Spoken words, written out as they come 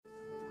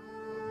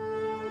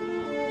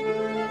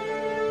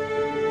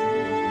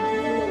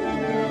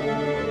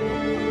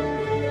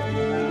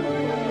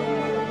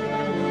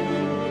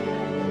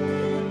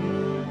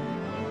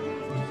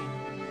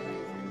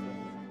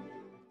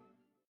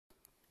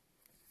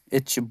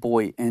It's your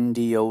boy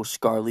NDO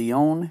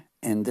Scarleone,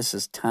 and this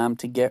is Time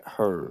to Get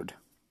Heard.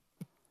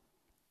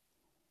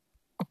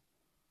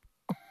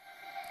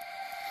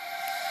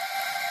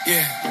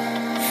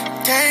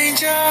 Yeah.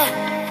 Danger,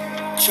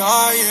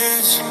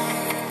 giants,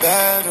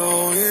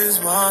 battle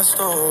is my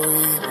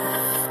story.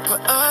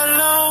 But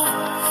alone,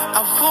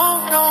 I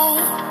won't know,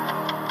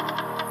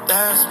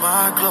 that's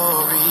my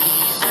glory.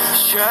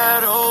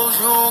 Shadows,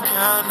 you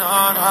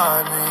cannot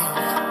hide me.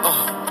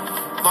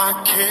 My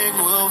king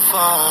will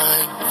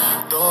fight.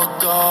 The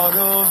God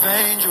of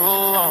angel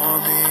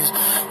armies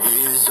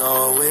is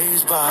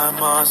always by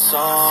my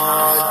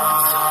side.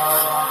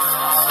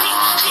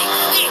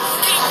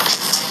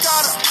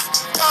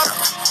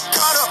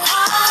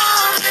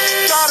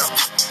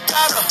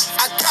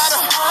 I gotta,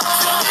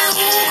 tell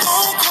me who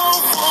gon'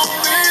 come for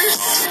me.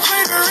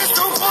 Greater is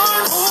the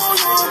one who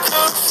you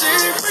can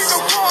see. Bring the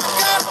war,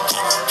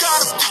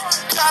 gotta,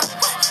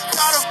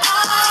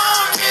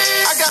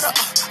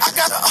 I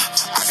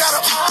got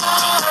a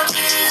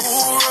army. Who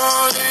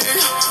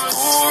running,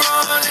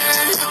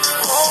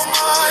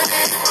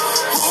 almighty,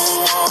 who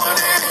want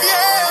it,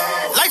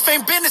 yeah. Life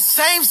ain't been the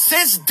same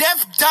since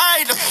death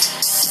died.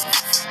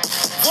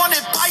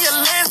 Wanted by a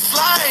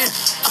landslide.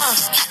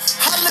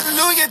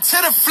 Hallelujah to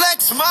the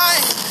flex, my,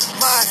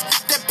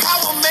 that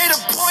power made a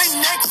point,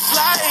 next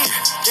slide.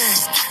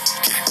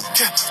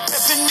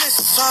 Reppin' this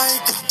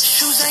side,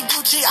 shoes ain't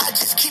Gucci, I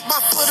just keep my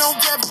foot on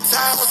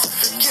reptiles,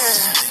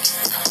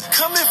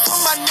 coming from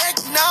my neck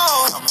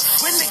now,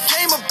 when the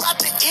game about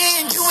to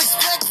end, you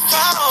expect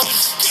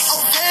fouls. Get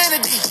on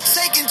vanity,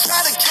 Satan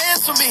try to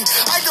cancel me,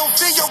 I don't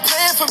feel your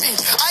plan for me,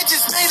 I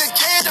just made a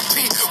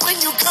canopy,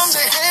 when you come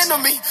to handle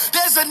me,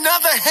 there's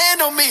another hand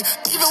on me,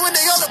 even when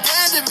they all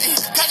abandon me,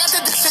 I got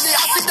the destiny,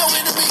 I see no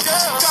enemy,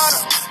 girl.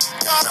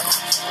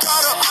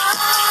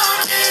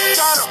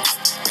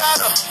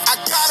 I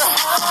gotta,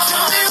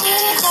 tell me who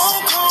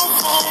gon' come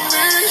for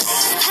me,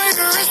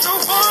 greater is the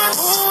one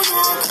who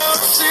you can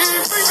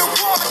see, bring the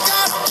war, I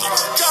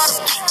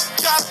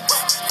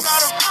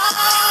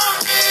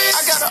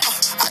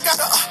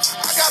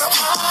gotta,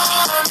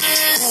 army,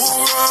 who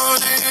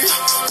running,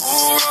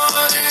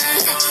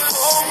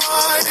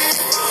 almighty,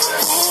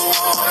 who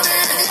want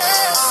it,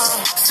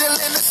 still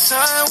in the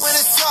sun when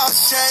it's all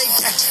shake,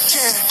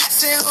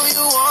 say who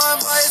you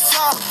want, but it's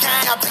all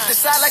gang, I pick the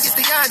side like it's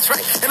the entree,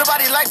 ain't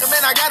nobody like them,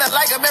 and I gotta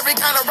like them, every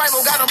kind of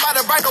rival, got them by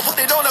the Bible, put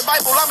it on the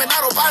Bible, I'm an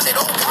autopilot,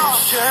 oh God.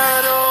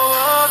 Shadow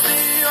of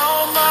the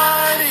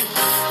Almighty,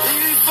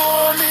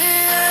 before me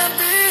and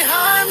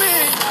behind me,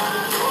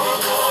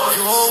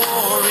 your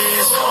war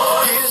is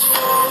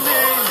for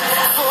me,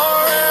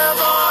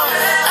 forever,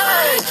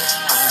 hey.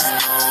 I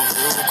know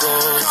who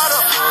goes, I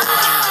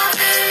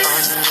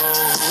know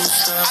who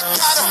stands,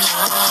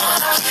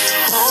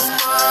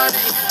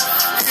 Almighty,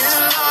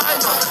 in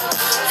life,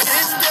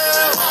 in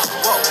death,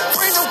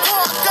 bring the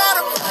war, got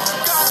him,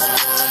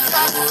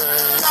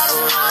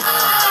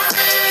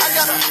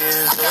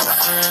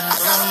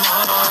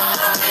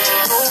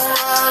 no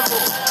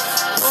rival,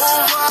 no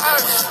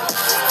vice,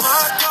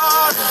 my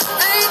God,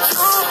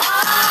 angel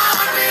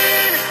army,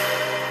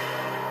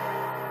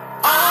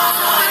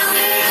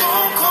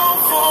 don't come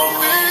for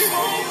me.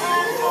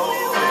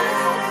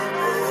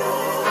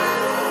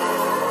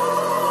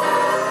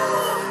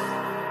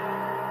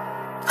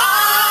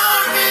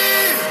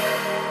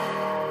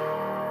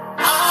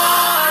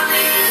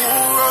 Army,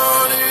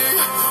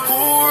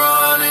 who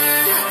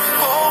running,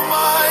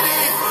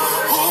 almighty,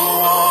 who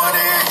want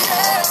it,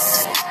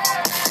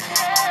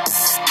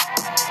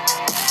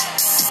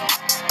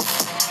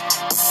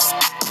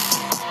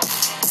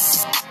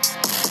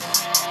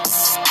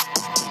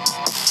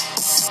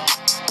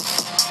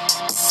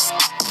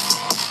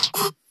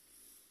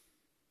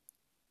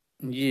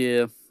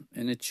 Yeah,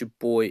 and it's your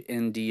boy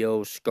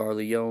NDO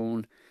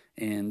Scarleone,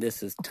 and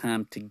this is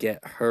Time to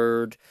Get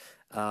Heard.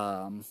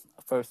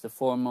 First and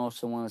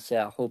foremost, I want to say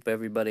I hope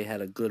everybody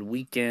had a good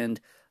weekend.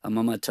 I'm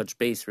going to touch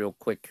base real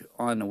quick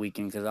on the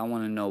weekend because I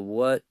want to know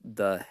what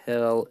the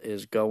hell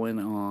is going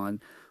on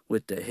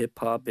with the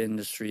hip-hop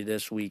industry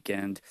this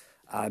weekend.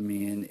 I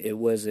mean, it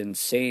was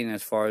insane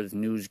as far as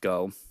news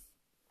go.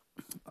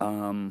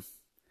 But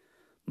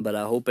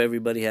I hope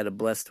everybody had a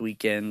blessed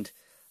weekend.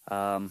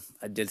 I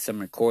did some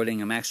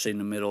recording. I'm actually in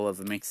the middle of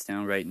a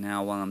mixdown right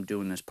now while I'm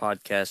doing this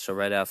podcast. So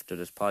right after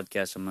this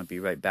podcast, I'm going to be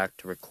right back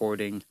to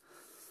recording.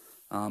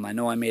 I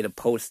know I made a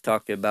post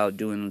talking about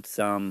doing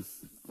some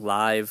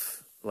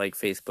live, like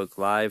Facebook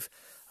Live.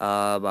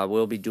 I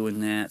will be doing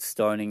that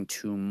starting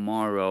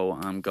tomorrow.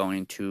 I'm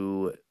going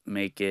to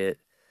make it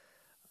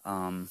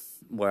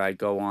where I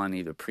go on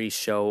either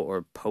pre-show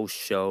or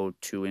post-show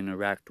to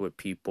interact with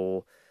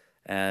people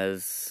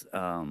as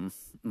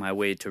my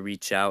way to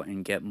reach out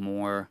and get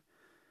more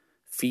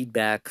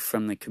feedback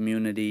from the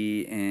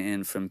community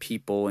and from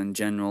people in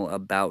general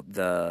about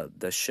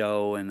the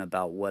show and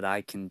about what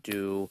I can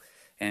do,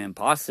 and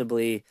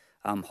possibly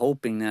I'm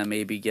hoping that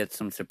maybe get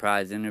some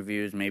surprise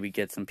interviews, maybe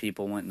get some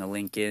people wanting to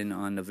link in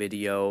on the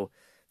video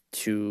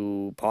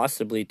to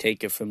possibly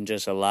take it from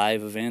just a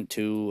live event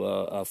to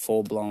a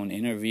full-blown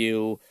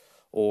interview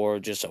or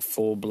just a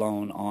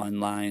full-blown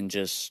online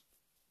just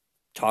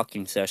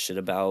talking session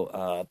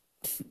about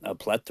a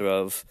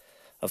plethora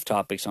of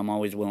topics, I'm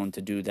always willing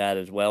to do that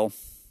as well.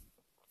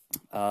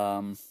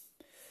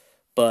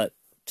 But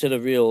to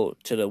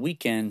the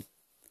weekend,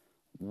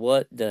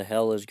 what the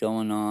hell is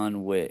going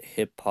on with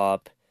hip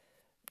hop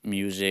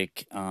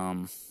music?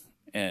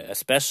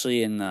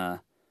 Especially in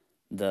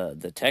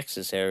the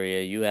Texas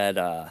area, you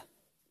had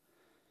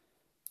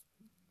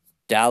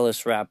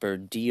Dallas rapper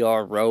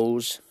D.R.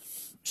 Rose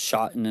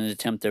shot in an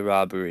attempted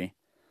robbery.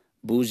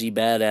 Boozy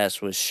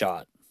Badass was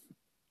shot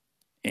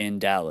in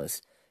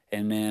Dallas.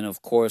 And then,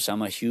 of course,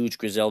 I'm a huge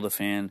Griselda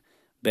fan.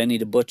 Benny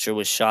the Butcher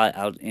was shot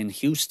out in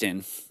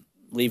Houston,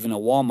 leaving a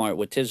Walmart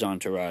with his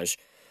entourage,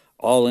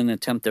 all in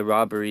attempted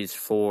robberies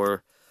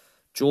for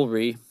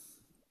jewelry,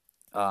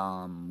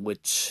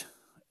 which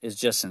is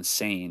just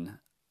insane.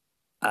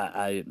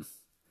 I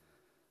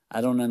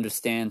don't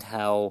understand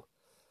how,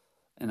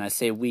 and I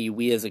say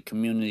we as a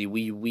community,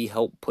 we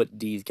help put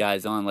these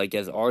guys on. Like,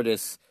 as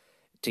artists,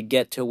 to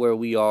get to where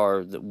we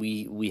are, that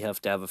we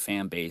have to have a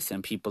fan base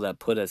and people that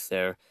put us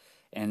there.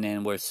 And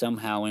then we're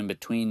somehow in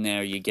between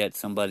there, you get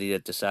somebody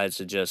that decides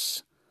to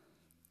just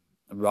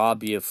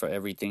rob you for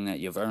everything that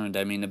you've earned.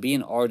 I mean, to be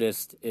an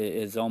artist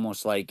is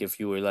almost like if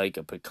you were like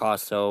a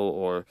Picasso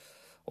or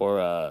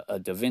a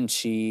Da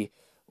Vinci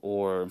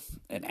or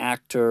an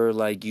actor.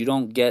 Like, you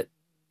don't get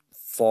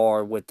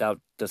far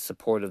without the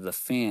support of the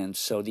fans.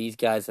 So these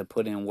guys have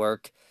put in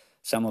work.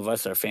 Some of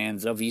us are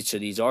fans of each of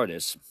these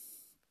artists.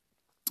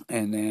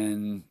 And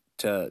then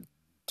to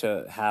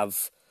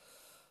have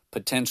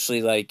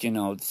potentially, like,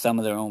 some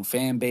of their own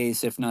fan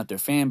base, if not their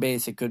fan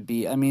base, it could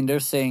be, I mean, they're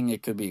saying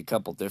it could be a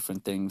couple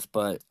different things,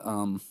 but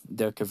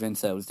they're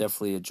convinced that it was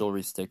definitely a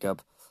jewelry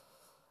stick-up.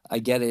 I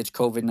get it, it's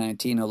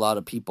COVID-19, a lot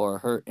of people are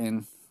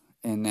hurting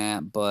in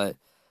that, but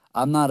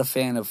I'm not a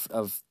fan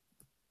of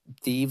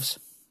thieves,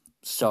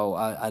 so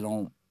I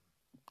don't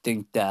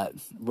think that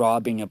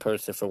robbing a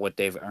person for what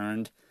they've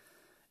earned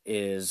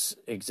is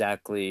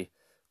exactly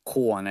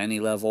cool on any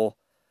level,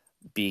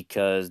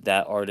 because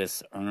that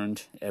artist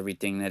earned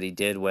everything that he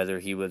did, whether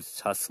he was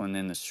hustling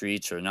in the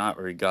streets or not,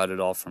 or he got it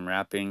all from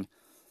rapping.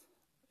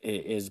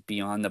 It is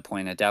beyond the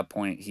point. At that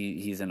point,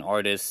 he's an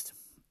artist,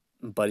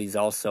 but he's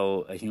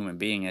also a human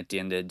being at the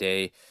end of the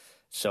day.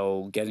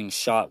 So getting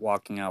shot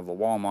walking out of a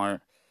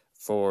Walmart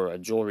for a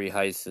jewelry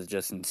heist is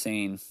just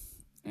insane.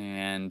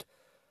 And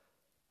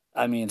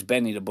I mean, it's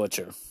Benny the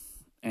Butcher.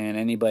 And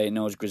anybody that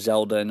knows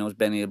Griselda and knows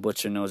Benny the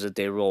Butcher knows that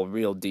they roll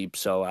real deep.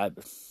 So I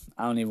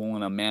don't even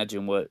want to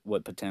imagine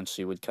what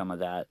potentially would come of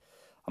that.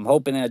 I'm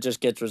hoping that it just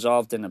gets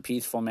resolved in a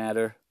peaceful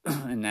manner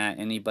and that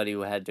anybody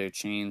who had their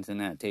chains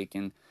and that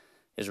taken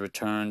is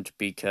returned,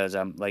 because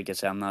like I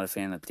said, I'm not a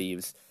fan of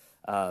thieves.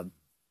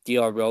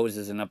 D.R. Rose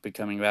is an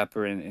up-and-coming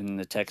rapper in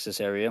the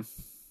Texas area,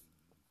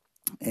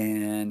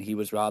 and he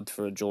was robbed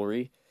for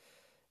jewelry.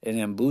 And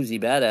then Boozy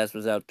Badass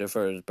was out there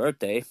for his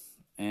birthday,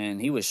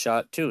 and he was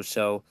shot too.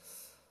 So,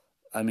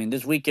 I mean,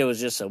 this weekend was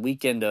just a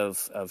weekend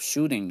of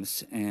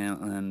shootings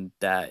and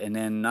that. And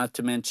then not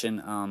to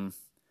mention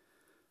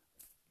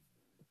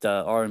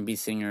the R&B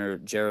singer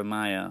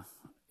Jeremiah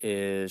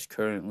is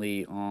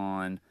currently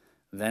on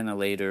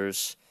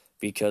ventilators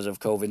because of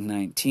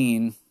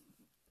COVID-19.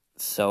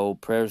 So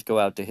prayers go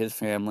out to his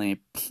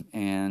family,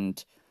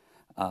 and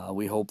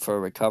we hope for a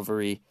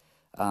recovery.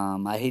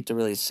 I hate to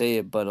really say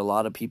it, but a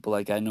lot of people,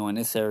 like I know in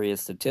this area,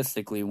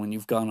 statistically, when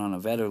you've gone on a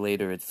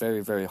ventilator, it's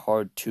very, very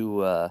hard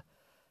to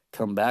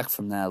come back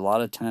from that. A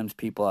lot of times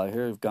people out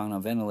here have gone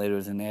on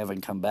ventilators and they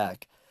haven't come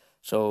back.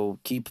 So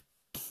keep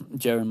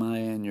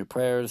Jeremiah in your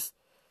prayers,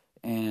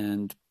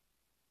 and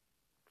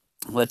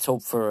let's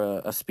hope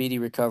for a speedy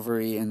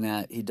recovery and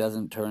that he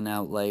doesn't turn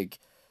out like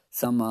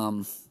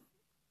some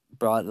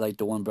like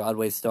the one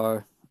Broadway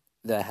star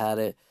that had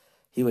it.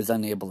 He was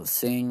unable to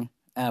sing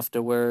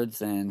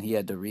afterwards, and he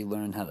had to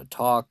relearn how to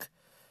talk.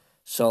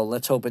 So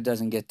let's hope it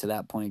doesn't get to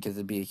that point, because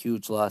it'd be a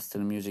huge loss to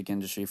the music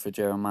industry for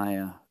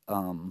Jeremiah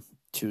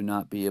to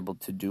not be able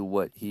to do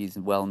what he's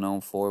well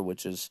known for,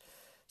 which is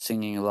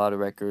singing a lot of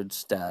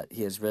records that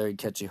he has very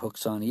catchy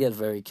hooks on. He has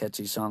very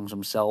catchy songs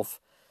himself.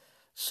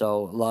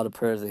 So a lot of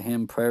prayers to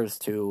him, prayers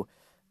to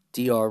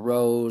D.R.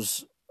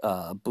 Rose,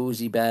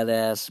 Boozy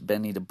Badass,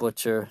 Benny the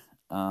Butcher,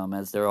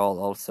 as they're all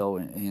also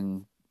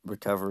in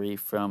recovery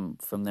from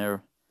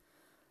their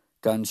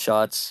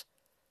gunshots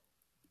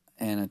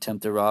and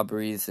attempted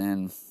robberies.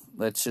 And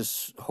let's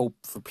just hope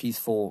for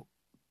peaceful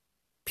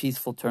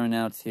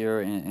turnouts here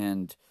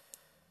and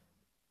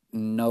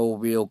no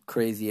real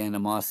crazy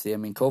animosity. I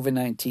mean,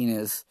 COVID-19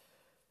 is,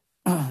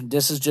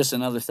 this is just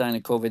another sign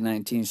of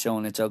COVID-19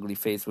 showing its ugly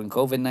face. When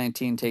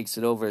COVID-19 takes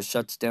it over, it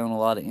shuts down a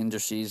lot of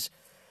industries,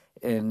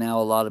 and now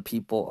a lot of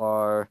people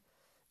are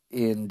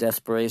in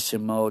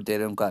desperation mode. They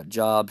don't got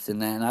jobs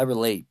and that, and I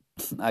relate.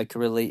 I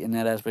can relate in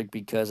that aspect,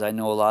 because I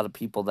know a lot of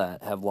people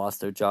that have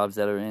lost their jobs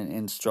that are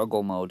in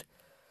struggle mode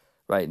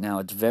right now.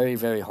 It's very,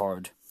 very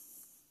hard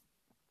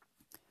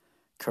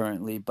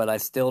currently, but I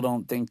still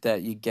don't think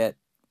that you get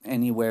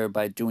anywhere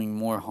by doing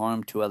more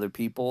harm to other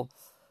people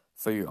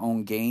for your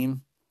own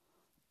gain.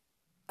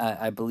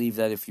 I believe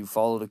that if you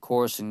follow the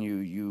course and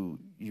you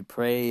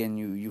pray and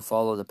you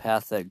follow the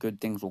path, that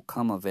good things will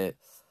come of it.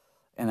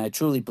 And I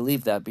truly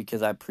believe that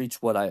because I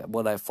preach what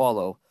I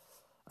follow.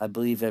 I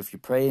believe that if you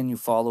pray and you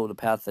follow the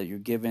path that you're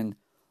given,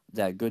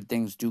 that good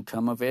things do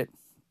come of it.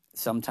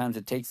 Sometimes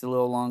it takes a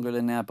little longer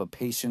than that, but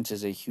patience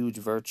is a huge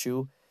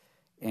virtue,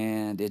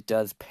 and it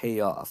does pay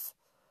off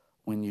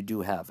when you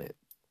do have it.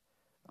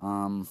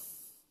 Other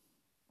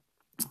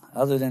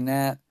than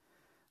that,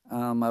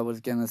 I was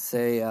going to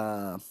say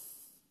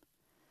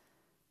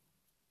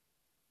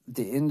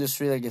the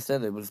industry, like I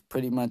said, it was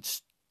pretty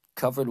much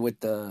covered with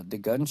the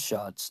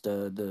gunshots,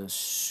 the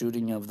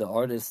shooting of the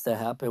artists that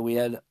happened. We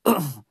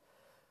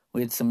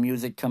had some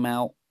music come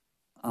out.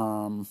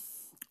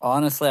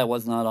 Honestly, I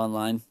was not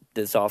online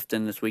this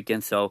often this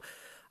weekend, so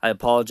I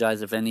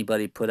apologize if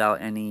anybody put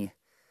out any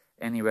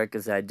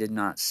records that I did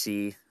not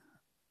see.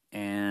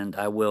 And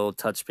I will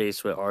touch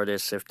base with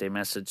artists if they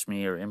messaged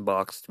me or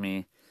inboxed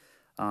me.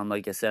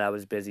 Like I said, I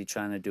was busy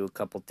trying to do a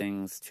couple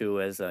things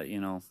too. As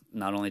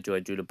not only do I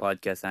do the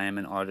podcast, I am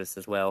an artist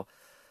as well.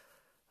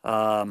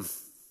 I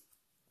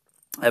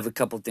have a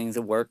couple things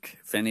at work.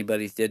 If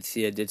anybody did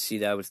see, I did see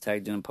that I was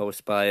tagged in a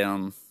post by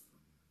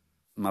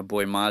my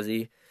boy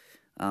Mozzie.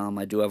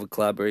 I do have a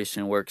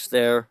collaboration works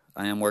there.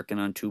 I am working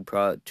on two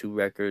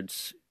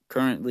records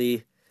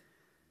currently.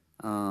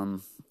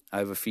 I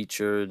have a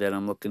feature that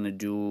I'm looking to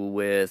do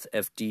with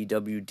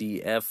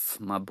FDWDF,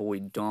 my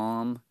boy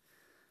Dom.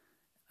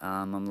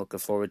 I'm looking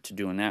forward to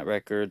doing that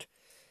record.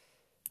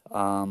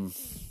 I'm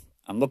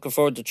looking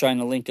forward to trying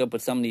to link up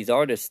with some of these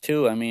artists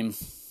too. I mean,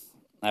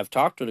 I've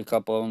talked with a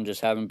couple of them,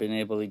 just haven't been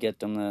able to get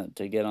them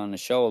to get on the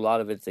show. A lot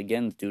of it's,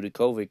 again, due to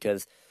COVID,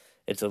 because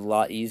it's a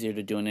lot easier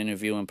to do an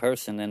interview in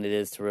person than it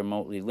is to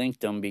remotely link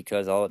them,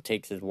 because all it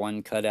takes is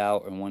one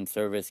cutout or one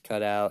service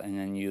cutout, and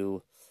then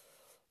you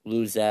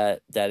lose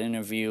that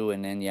interview,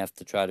 and then you have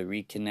to try to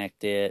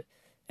reconnect it,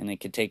 and it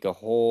could take a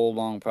whole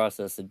long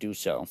process to do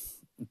so.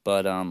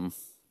 But I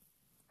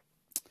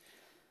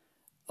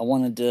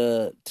wanted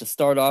to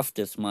start off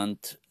this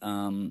month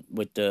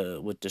with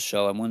the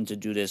show. I wanted to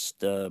do this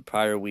the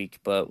prior week,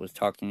 but was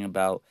talking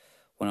about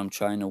what I'm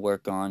trying to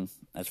work on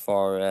as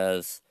far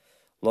as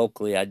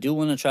locally. I do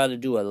want to try to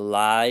do a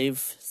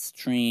live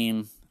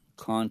stream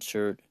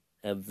concert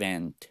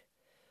event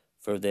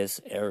for this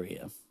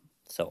area.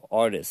 So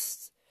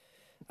artists,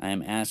 I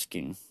am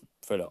asking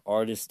for the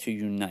artists to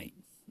unite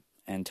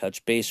and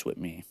touch base with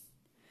me.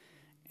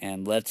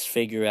 And let's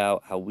figure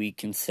out how we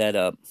can set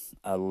up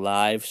a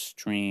live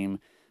stream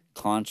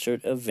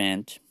concert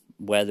event,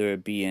 whether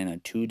it be in a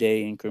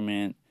 2-day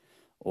increment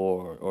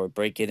or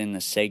break it into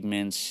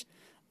segments.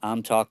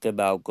 I'm talking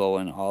about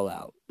going all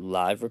out,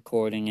 live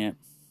recording it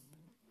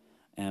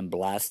and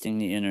blasting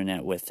the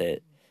internet with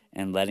it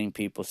and letting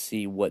people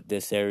see what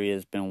this area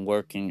has been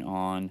working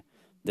on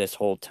this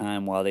whole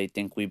time. While they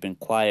think we've been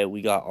quiet,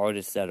 we got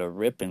artists that are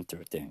ripping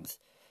through things,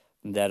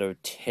 that are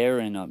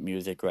tearing up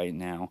music right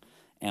now.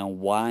 And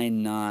why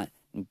not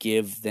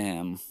give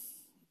them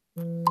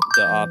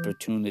the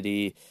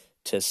opportunity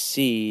to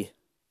see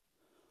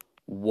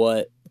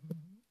what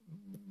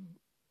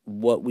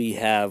we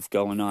have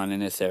going on in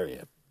this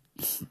area?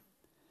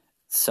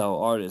 So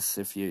artists,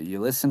 if you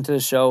listen to the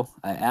show,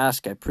 I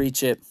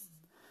preach it.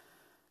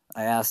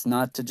 I ask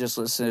not to just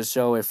listen to the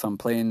show if I'm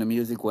playing the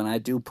music. When I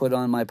do put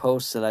on my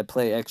posts that I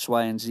play X,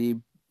 Y, and Z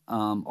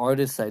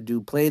artists, I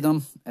do play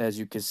them, as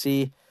you can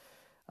see.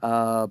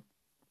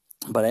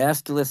 But I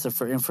ask you to listen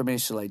for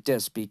information like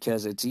this,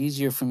 because it's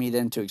easier for me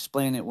then to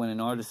explain it when an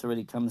artist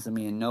already comes to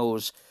me and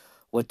knows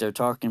what they're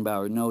talking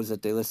about or knows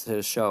that they listen to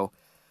the show.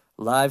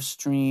 Live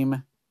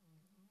stream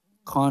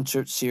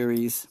concert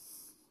series.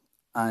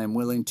 I'm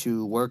willing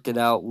to work it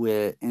out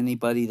with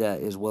anybody that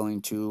is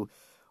willing to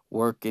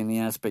work in the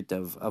aspect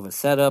of a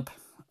setup,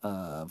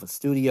 of a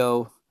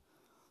studio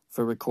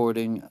for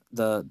recording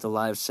the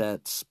live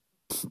sets,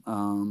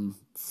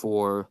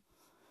 for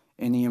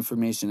any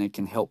information that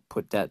can help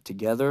put that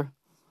together.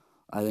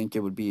 I think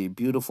it would be a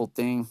beautiful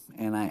thing,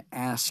 and I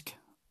ask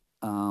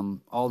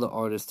all the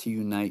artists to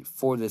unite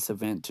for this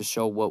event to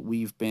show what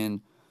we've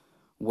been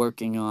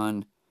working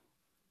on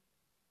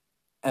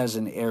as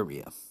an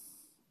area.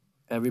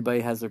 Everybody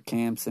has their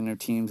camps and their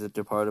teams that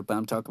they're part of, but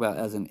I'm talking about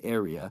as an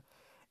area.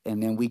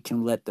 And then we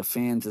can let the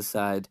fans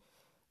decide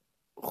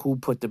who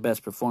put the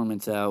best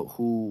performance out,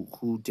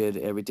 who did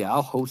everything.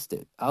 I'll host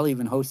it. I'll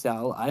even host it.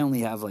 I only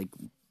have like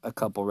a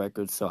couple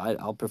records, so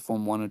I'll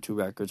perform 1 or 2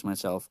 records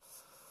myself.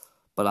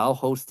 But I'll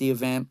host the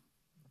event.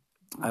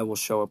 I will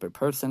show up in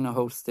person to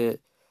host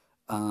it.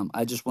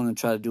 I just want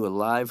to try to do a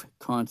live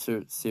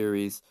concert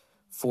series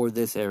for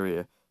this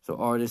area. So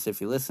artists, if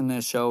you listen to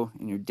the show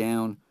and you're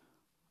down,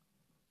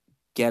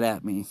 get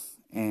at me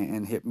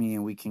and hit me,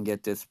 and we can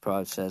get this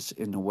process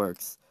in the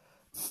works.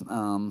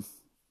 I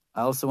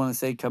also want to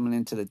say, coming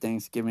into the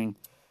Thanksgiving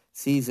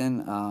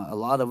season, a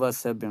lot of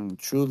us have been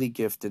truly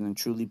gifted and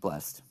truly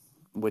blessed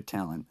with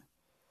talent.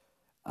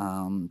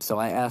 So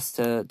I asked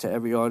to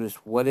every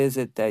artist, what is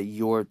it that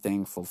you're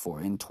thankful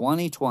for? In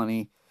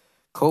 2020,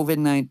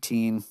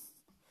 COVID-19,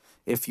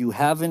 if you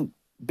haven't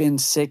been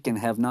sick and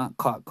have not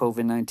caught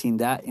COVID-19,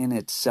 that in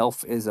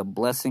itself is a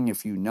blessing.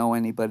 If you know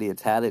anybody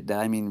that's had it,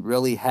 I mean,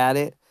 really had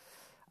it.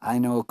 I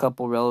know a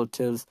couple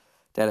relatives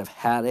that have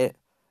had it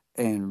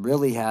and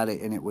really had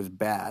it, and it was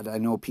bad. I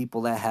know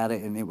people that had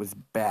it, and it was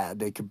bad.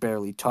 They could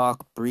barely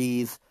talk,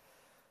 breathe.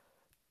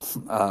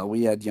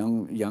 We had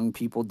young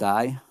people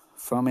die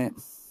from it.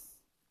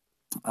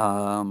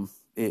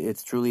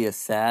 It's truly a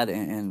sad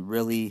and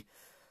really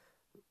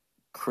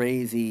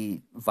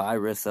crazy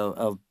virus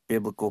of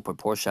biblical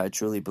proportion. I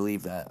truly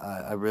believe that.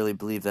 I really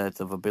believe that it's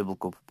of a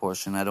biblical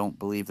proportion. I don't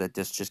believe that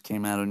this just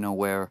came out of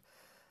nowhere.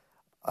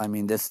 I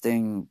mean, this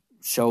thing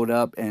showed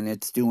up and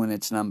it's doing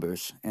its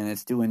numbers, and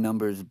it's doing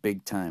numbers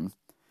big time.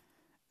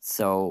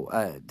 So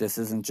this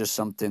isn't just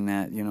something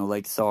that,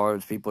 like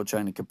SARS, people are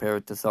trying to compare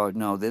it to SARS.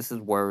 No, this is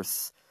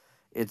worse.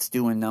 It's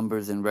doing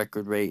numbers in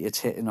record rate. It's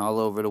hitting all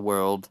over the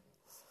world.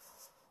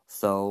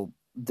 So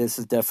this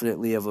is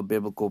definitely of a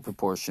biblical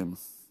proportion.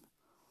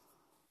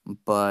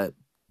 But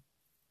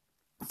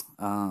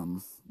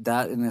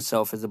that in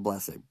itself is a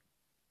blessing.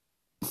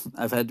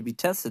 I've had to be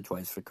tested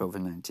twice for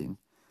COVID-19.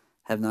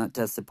 Have not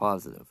tested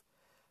positive.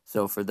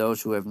 So for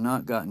those who have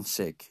not gotten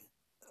sick,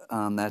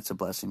 that's a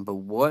blessing. But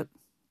what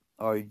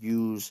are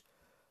you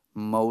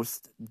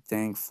most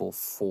thankful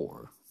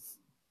for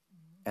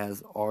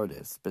as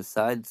artists,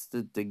 besides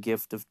the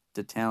gift of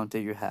the talent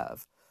that you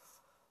have?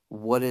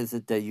 What is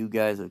it that you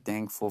guys are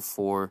thankful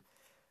for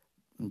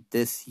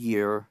this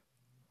year,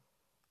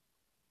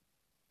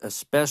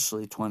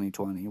 especially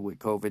 2020 with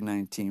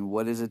COVID-19?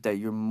 What is it that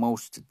you're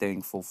most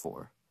thankful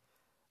for?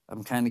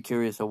 I'm kind of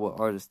curious on what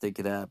artists think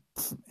of that,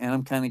 and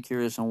I'm kind of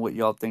curious on what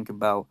y'all think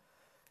about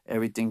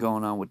everything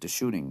going on with the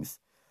shootings.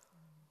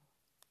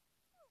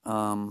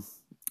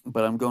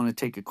 But I'm going to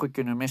take a quick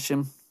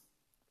intermission,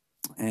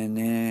 and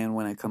then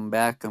when I come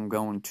back, I'm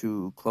going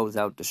to close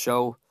out the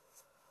show,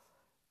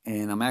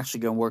 and I'm actually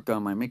going to work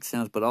on my mix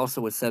sounds, but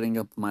also with setting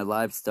up my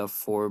live stuff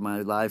for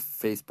my live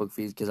Facebook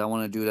feed, because I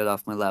want to do that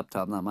off my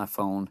laptop, not my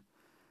phone.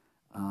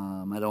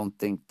 I don't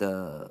think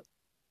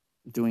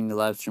doing the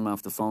live stream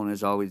off the phone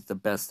is always the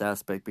best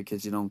aspect,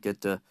 because you don't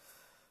get to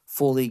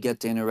fully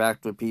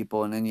interact with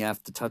people, and then you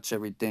have to touch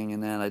everything,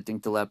 and then I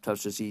think the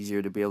laptop's just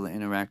easier to be able to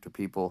interact with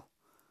people.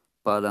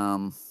 But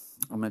I'm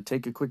going to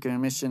take a quick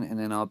intermission, and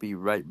then I'll be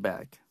right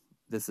back.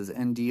 This is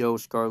NDO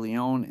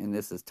Scarleone, and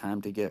this is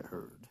Time to Get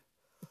Heard.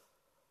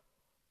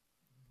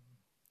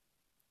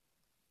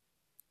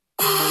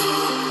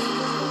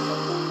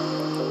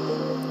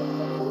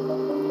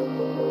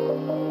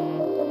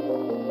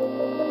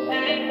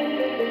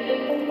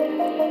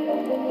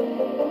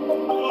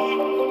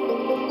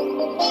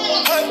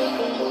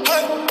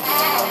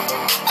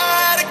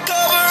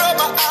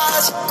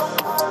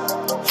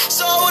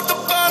 So what the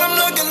bottom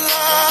looking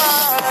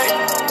like?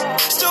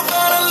 Still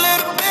got a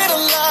little bit of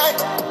light.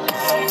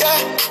 Yeah.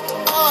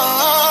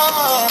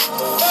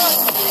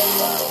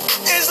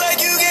 It's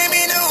like you gave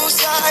me new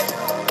sight.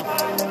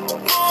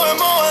 More and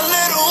more, a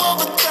little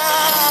over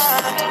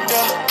time.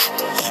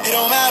 Yeah. It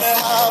don't matter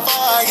how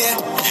far I get,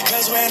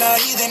 'cause when a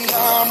heathen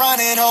come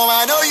running home,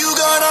 I know you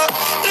gonna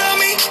love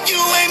me. You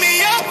wake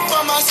me up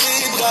from my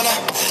sleep. Gonna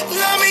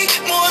love me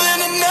more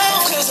than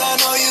enough, 'cause I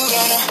know you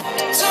gonna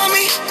tell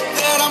me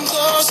that I'm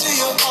close to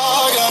your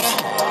heart. Gonna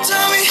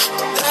tell me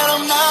that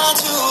I'm not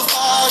too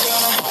far.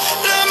 Gonna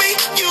love me.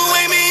 You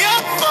wake me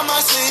up from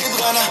my sleep.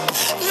 Gonna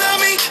love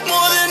me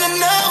more than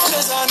enough,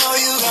 'cause I know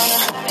you gonna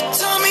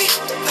tell me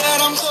that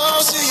I'm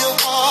close to your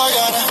heart.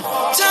 Gonna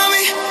tell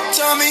me,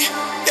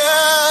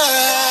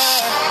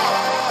 yeah.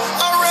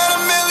 I ran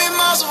a million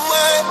miles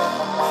away.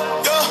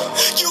 Yeah.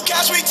 You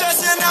catch me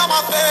testing out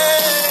my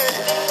faith.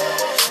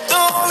 The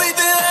only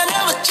thing that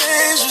never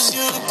changed was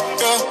you,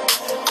 girl.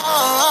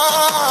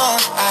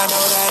 I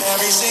know that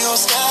every single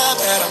step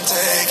that I'm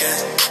taking,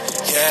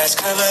 yeah, it's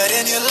covered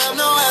in your love,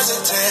 no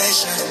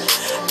hesitation.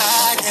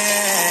 I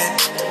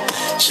can't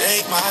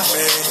shake my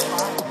faith,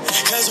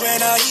 'cause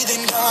when a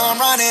heathen come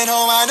running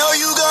home, I know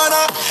you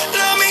gonna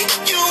love me.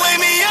 You wake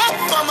me up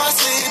from my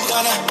sleep.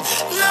 Gonna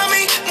love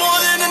me more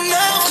than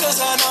enough, 'cause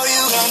I know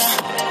you gonna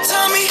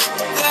tell me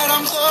that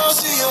I'm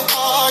close to your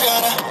heart.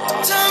 Gonna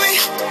tell me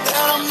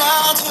that I'm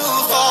not too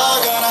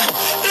far. Gonna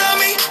love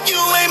me. You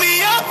wake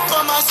me up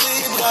from my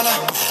sleep. Gonna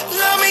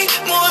love me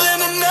more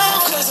than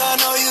enough, 'cause I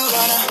know you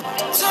gonna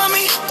tell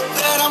me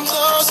that I'm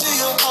close to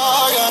your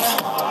heart.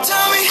 Gonna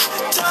tell me.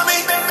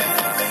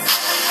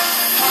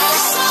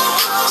 It's so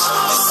close,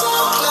 it's so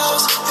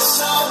close, it's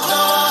so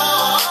close.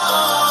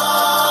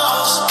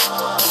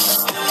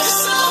 It's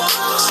so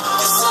close,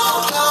 it's so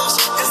close,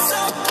 it's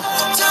so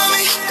close. Tell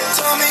me,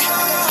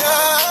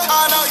 yeah,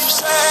 I know you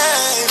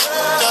say,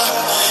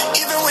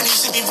 yeah. Even when you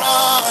see me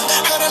run,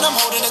 heard that I'm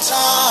holding the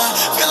time,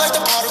 feel like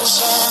the prodigal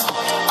son.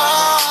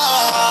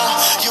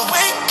 You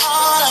wait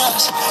on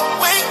us,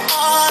 wait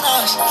on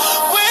us,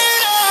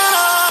 wait on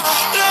us.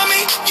 Love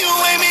me, you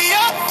wake me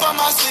up from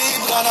my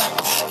sleep. Gonna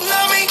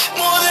love me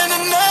more than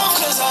enough,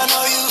 'cause I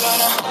know you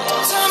gonna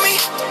tell me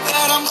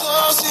that I'm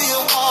close to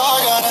your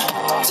heart. Gonna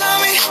tell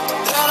me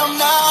that I'm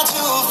not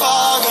too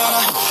far.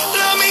 Gonna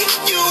love me,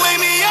 you wake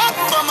me up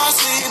from my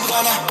sleep.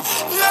 Gonna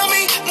Love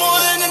me more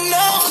than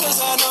enough,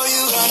 cause I know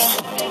you gonna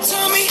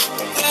tell me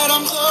that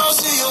I'm close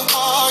to your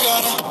heart.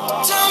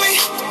 Gonna tell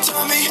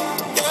me,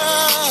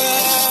 yeah.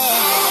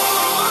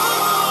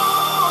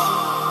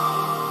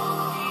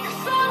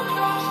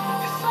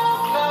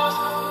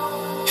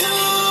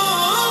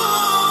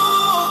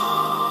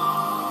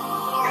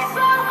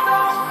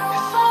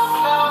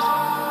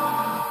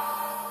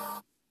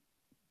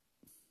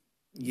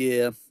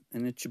 Yeah,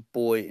 and it's your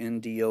boy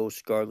NDO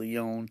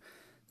Scarleone.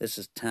 This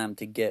is Time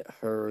to Get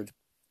Heard.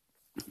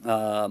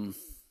 Yeah,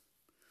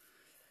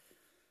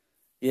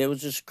 it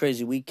was just a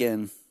crazy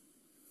weekend.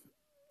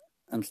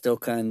 I'm still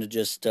kind of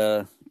just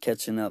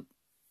catching up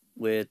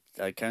with.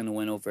 I kind of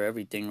went over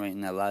everything right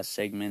in that last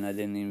segment. I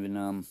didn't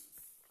even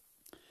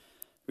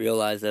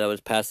realize that I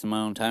was passing my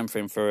own time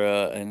frame for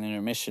an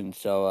intermission.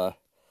 So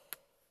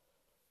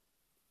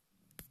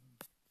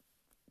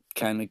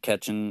kind of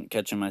catching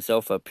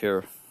myself up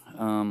here.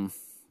 How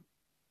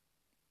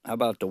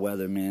about the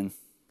weather, man?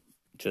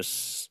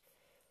 Just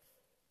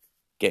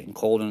getting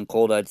colder and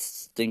colder. I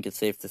think it's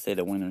safe to say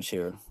that winter's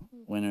here.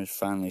 Winter's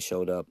finally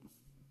showed up.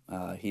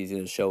 He's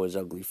going to show his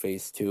ugly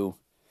face, too.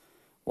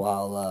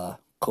 While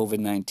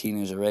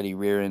COVID-19 is already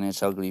rearing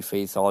its ugly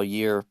face all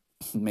year.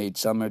 Made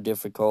summer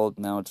difficult.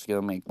 Now it's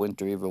going to make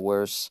winter even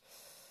worse.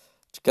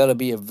 It's got to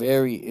be a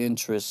very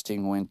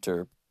interesting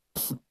winter.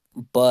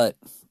 But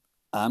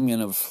I'm going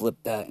to flip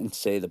that and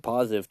say the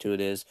positive to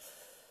it is,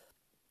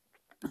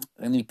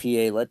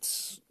 NEPA,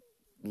 let's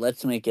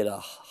make it a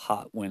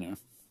hot winter.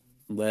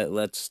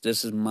 This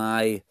is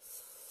my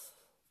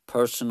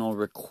personal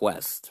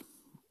request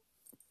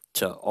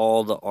to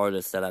all the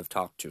artists that I've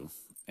talked to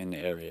in the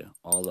area,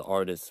 all the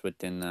artists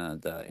within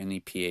the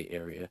NEPA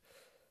area.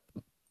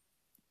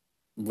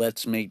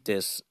 Let's make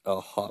this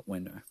a hot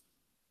winter.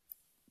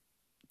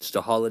 It's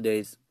the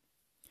holidays.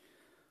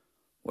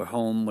 We're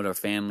home with our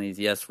families.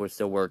 Yes, we're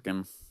still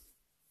working.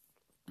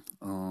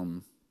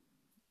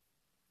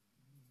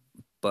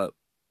 But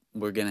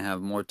we're going to have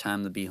more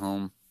time to be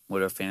home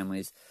with our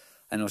families.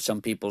 I know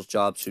some people's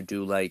jobs who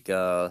do like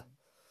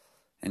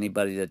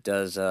anybody that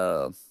does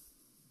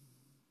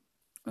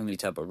any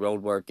type of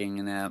road working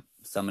and that.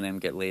 Some of them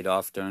get laid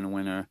off during the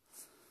winter.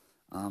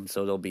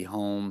 So they'll be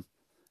home.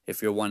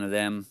 If you're one of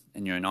them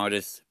and you're an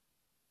artist,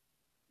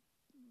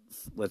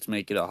 let's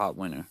make it a hot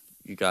winter.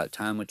 You got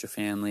time with your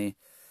family.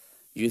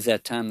 Use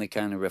that time to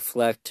kind of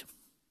reflect,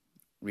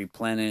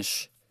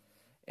 replenish.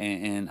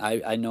 And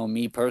I know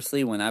me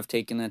personally, when I've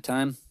taken that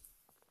time,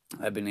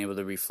 I've been able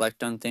to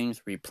reflect on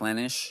things,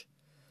 replenish,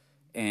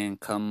 and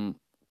come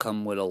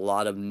with a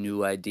lot of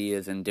new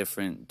ideas and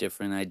different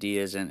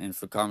ideas and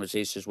for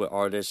conversations with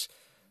artists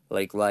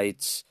like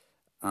Lights.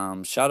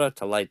 Shout out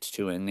to Lights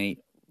too and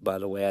Nate, by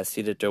the way. I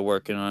see that they're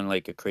working on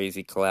like a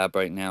crazy collab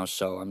right now,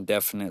 so I'm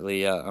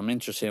definitely I'm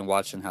interested in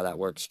watching how that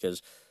works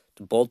because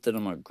both of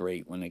them are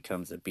great when it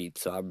comes to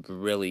beats. So I'm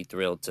really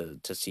thrilled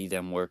to see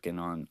them working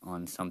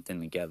on something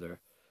together,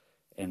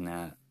 and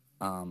that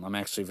I'm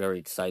actually very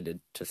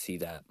excited to see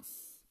that.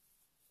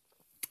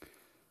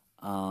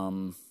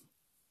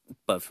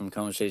 But from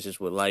conversations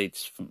with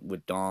Lights,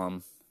 with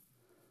Dom,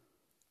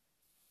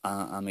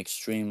 I'm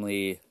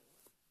extremely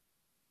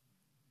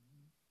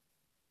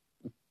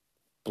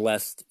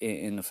blessed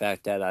in the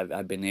fact that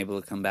I've been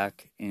able to come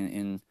back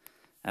in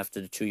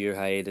after the 2-year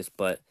hiatus.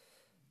 But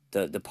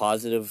the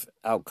positive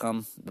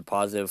outcome, the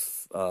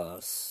positive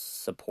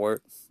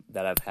support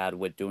that I've had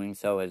with doing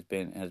so has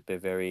been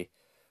very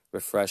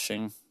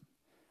refreshing,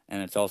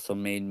 and it's also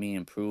made me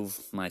improve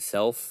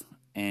myself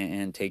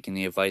and taking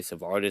the advice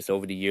of artists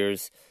over the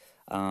years.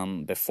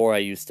 Before I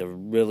used to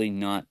really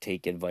not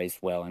take advice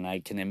well, and I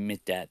can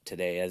admit that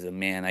today as a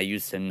man. I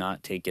used to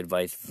not take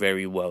advice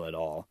very well at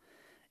all,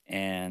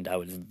 and I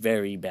was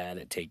very bad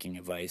at taking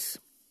advice.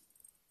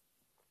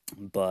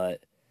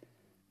 But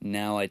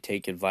now I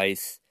take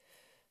advice,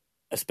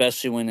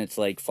 especially when it's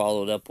like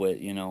followed up with,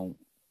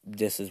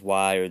 this is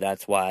why, or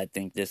that's why I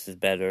think this is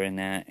better, and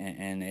that,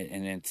 and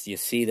it's, you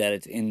see that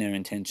it's in their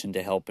intention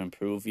to help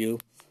improve you.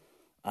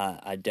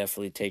 I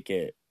definitely take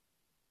it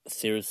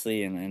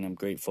seriously, and I'm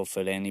grateful for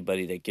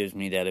anybody that gives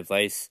me that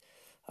advice.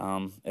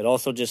 It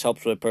also just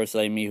helps with a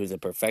person like me who's a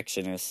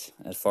perfectionist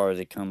as far as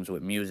it comes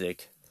with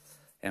music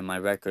and my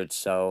records.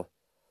 So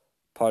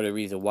part of the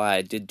reason why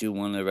I did do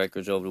one of the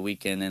records over the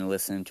weekend and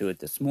listening to it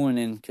this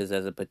morning, because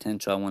as a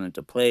potential I wanted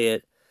to play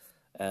it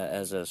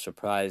as a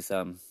surprise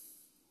on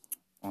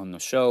the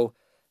show,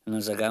 and I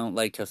was like, I don't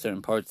like how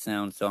certain parts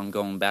sound, so I'm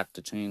going back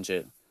to change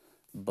it.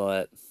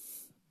 But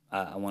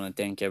I want to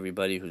thank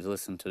everybody who's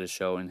listened to the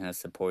show and has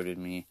supported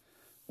me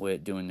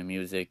with doing the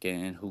music,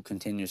 and who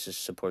continues to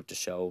support the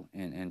show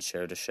and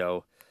share the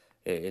show.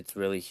 It's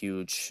really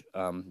huge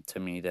to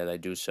me that I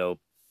do so.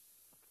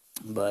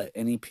 But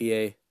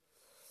NEPA,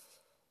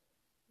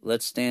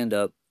 let's stand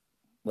up.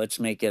 Let's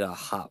make it a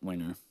hot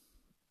winter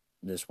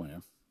this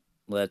winter.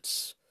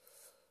 Let's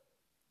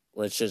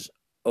just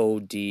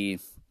OD,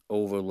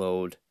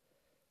 overload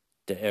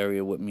the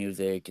area with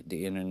music,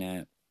 the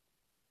internet.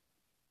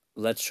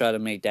 Let's try to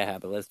make that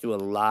happen. Let's do a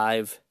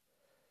live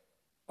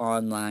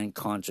online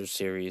concert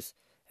series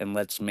and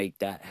let's make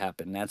that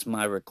happen. That's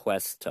my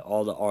request to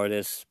all the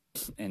artists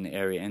in the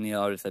area, any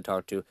artists I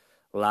talk to.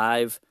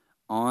 Live,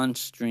 on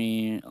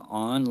stream,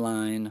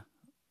 online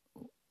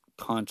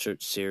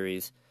concert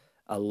series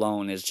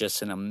alone is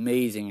just an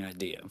amazing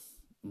idea.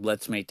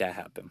 Let's make that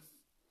happen.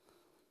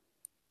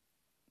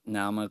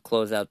 Now I'm going to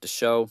close out the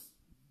show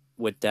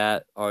with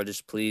that.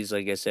 Artists, please,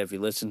 like I said, if you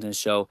listen to the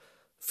show,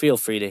 feel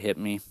free to hit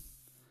me.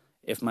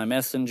 If my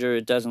messenger,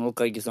 it doesn't look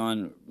like it's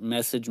on,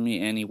 message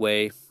me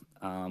anyway.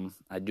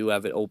 I do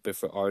have it open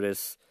for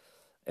artists,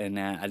 and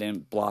that I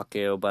didn't block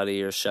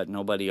anybody or shut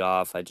nobody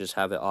off. I just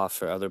have it off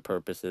for other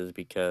purposes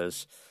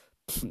because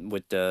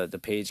with the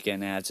page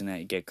getting ads and that,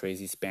 you get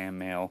crazy spam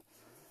mail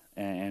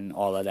and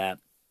all of that.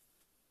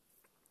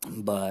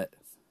 But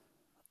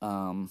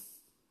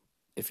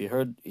if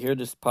you hear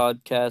this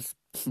podcast,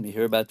 you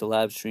hear about the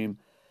live stream,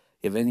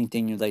 you have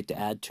anything you'd like to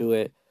add to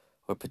it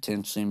or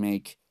potentially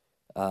make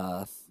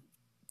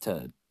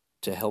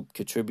to help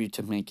contribute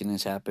to making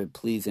this happen,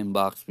 please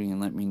inbox me and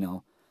let me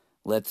know.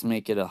 Let's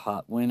make it a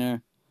hot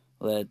winter.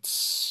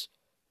 Let's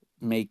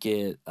make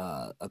it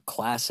a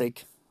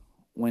classic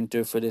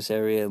winter for this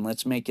area, and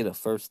let's make it a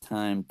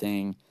first-time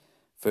thing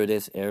for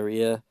this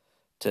area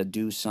to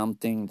do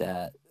something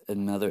that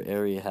another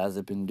area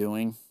hasn't been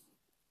doing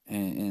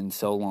in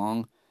so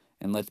long.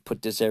 And let's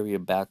put this area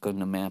back on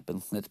the map,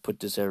 and let's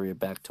put this area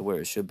back to where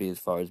it should be as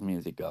far as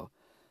music go.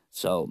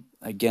 So,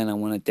 again, I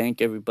want to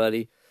thank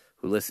everybody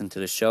who listened to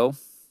the show.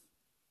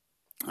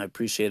 I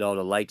appreciate all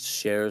the likes,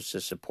 shares,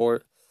 the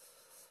support,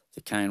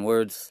 the kind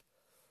words.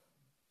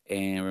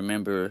 And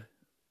remember,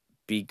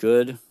 be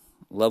good,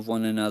 love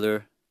one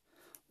another,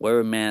 wear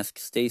a mask,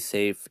 stay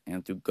safe,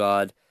 and through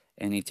God,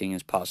 anything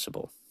is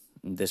possible.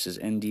 And this is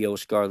NDO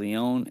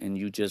Scarleone, and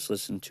you just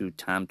listened to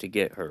Time to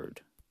Get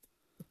Heard.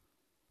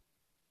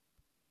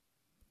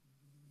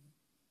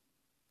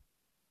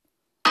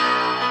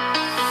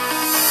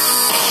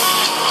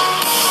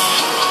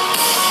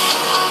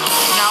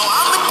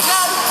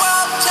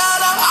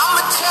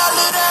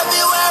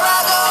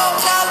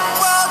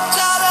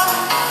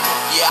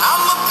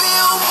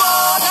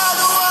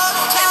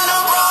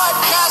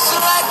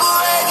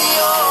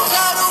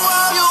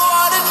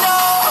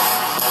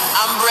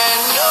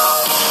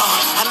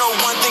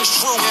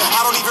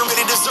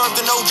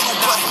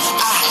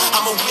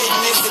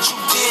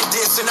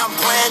 And I'm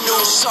brand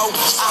new, so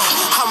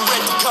I'm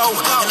ready to go.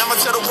 And I'ma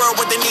tell the world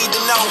what they need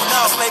to know.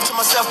 I slave to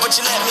myself, but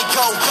you let me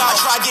go. I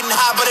tried getting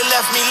high, but it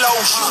left me low.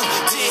 You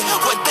did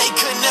what they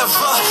could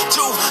never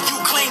do. You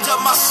cleaned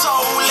up my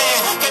soul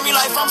and gave me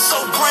life. I'm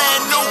so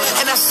brand new,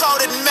 and that's all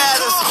that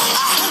matters.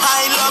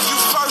 I ain't love you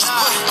first,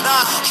 but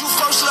nah, you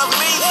first love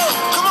me.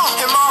 Come on,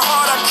 in my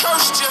heart I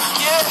cursed you,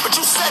 yeah, but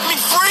you set me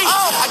free.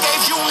 I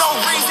gave you no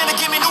reason to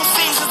give me new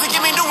seasons, to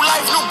give me new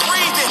life, new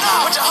breathing.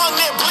 But you hung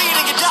there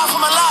bleeding, you died for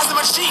my lies and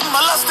my cheating,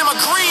 my lust and my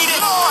greed.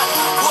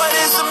 What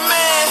is a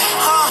man,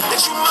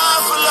 that you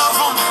mindful of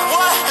him?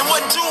 What and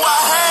what do I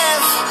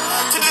have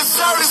to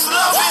deserve this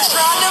love? It's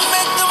trying to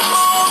make the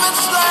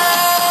moments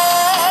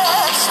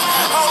last,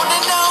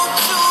 holding on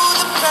to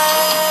the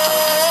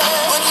past,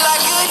 but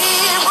like a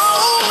hero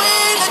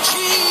in a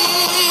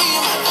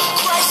dream,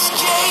 Christ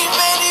came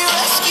and he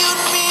rescued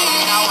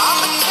me. Now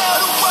I'ma tell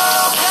the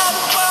world,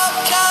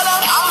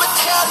 I'ma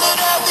tell it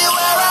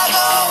everywhere I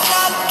go.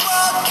 Tell the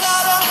world,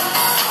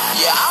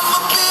 yeah, I'm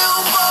a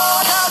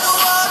billboard, tell the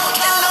world,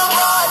 and I'm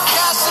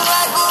broadcasting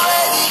like a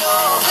radio.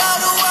 Tell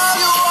the world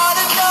you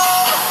wanna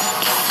know,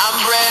 I'm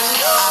brand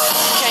new.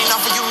 Can't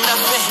offer you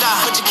nothing,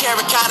 but your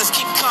carrot kindness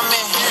keep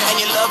coming, and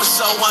your love is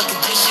so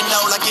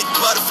unconditional, like it's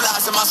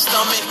butterflies in my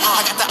stomach.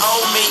 I got the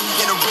old me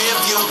in the rear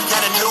view,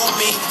 got a new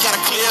me, got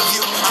a clear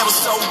view. I was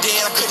so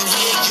dead I couldn't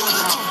hear you,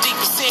 too deep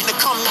in sin to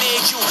come near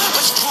you,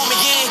 but you drew me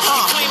in, you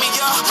clean me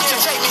up, you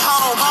take me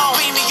home,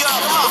 beam me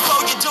up.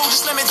 Before you do,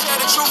 just let me tell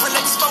the truth and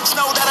let these folks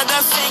know that I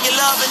done seen your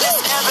love, and it's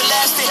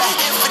everlasting,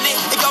 infinite.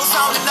 It goes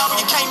on and on,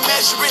 you can't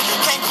measure it,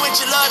 can't quench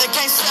your love, that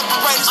can't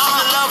separate us from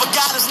the love of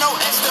God. There's no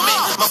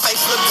estimate. My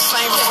face look the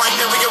same, but Frank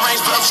and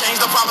rearranged, but change.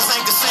 The promise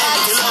ain't the same.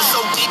 Your love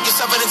so deep, you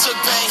suffered and took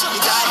pain.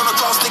 You died on the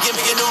cross to give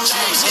me a new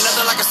name. Ain't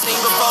nothing like I seen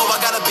before. I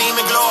got a beam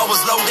and glow. I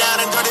was low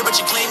down and dirty, but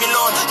you claim me,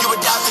 Lord. You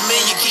adopted me,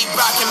 you keep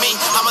rocking me.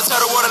 I'ma tell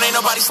the world and ain't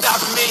nobody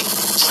stopping me.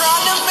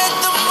 Trying to make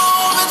the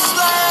moments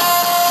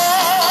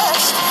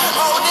last,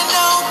 holding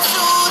on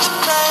to the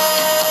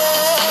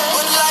past,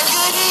 but like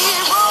a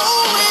hero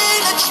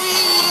in a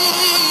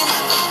dream,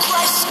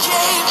 Christ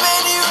came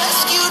and he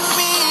rescued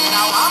me.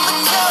 Now I'ma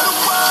tell the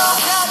world,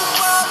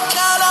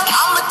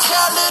 I'ma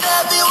tell it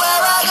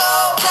everywhere I go.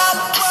 Tell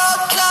the world,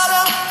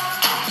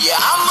 yeah,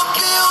 I'm a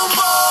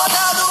billboard,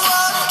 tell the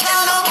world,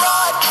 and I'm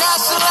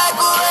broadcasting like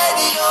a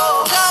radio.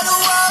 Tell the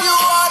world you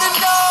wanna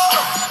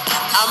know,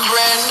 I'm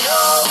brand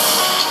new.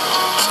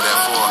 So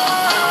therefore,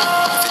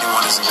 if anyone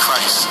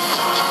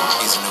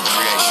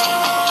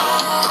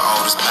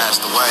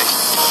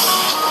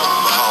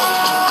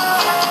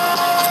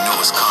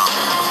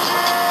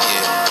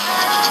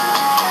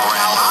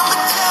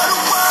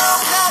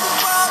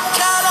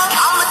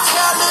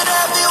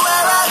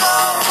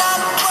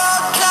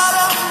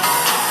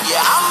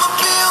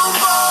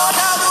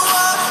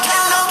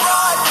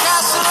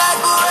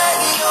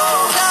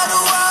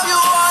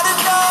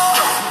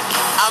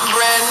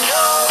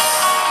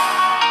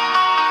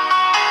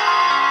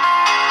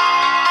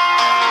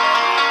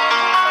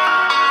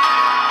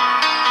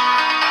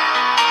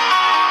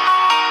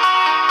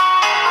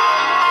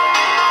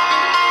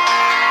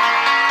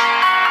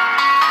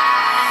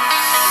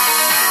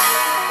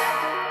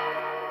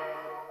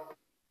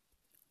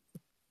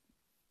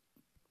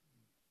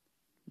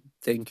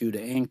Thank you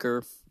to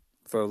Anchor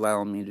for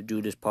allowing me to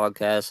do this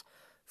podcast,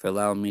 for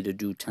allowing me to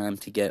do Time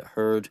to Get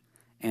Heard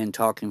and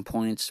Talking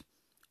Points.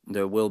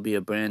 There will be a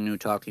brand new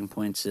Talking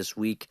Points this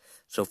week.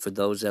 So for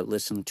those that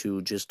listen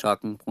to just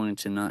Talking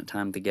Points and not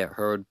Time to Get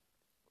Heard,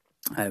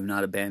 I have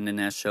not abandoned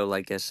that show.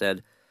 Like I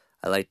said,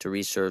 I like to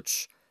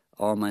research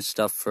all my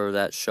stuff for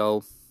that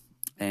show.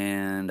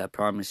 And I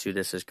promise you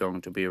this is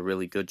going to be a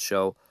really good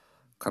show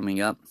coming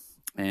up.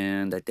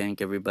 And I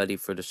thank everybody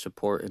for the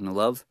support and the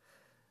love.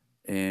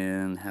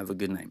 And have a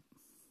good night.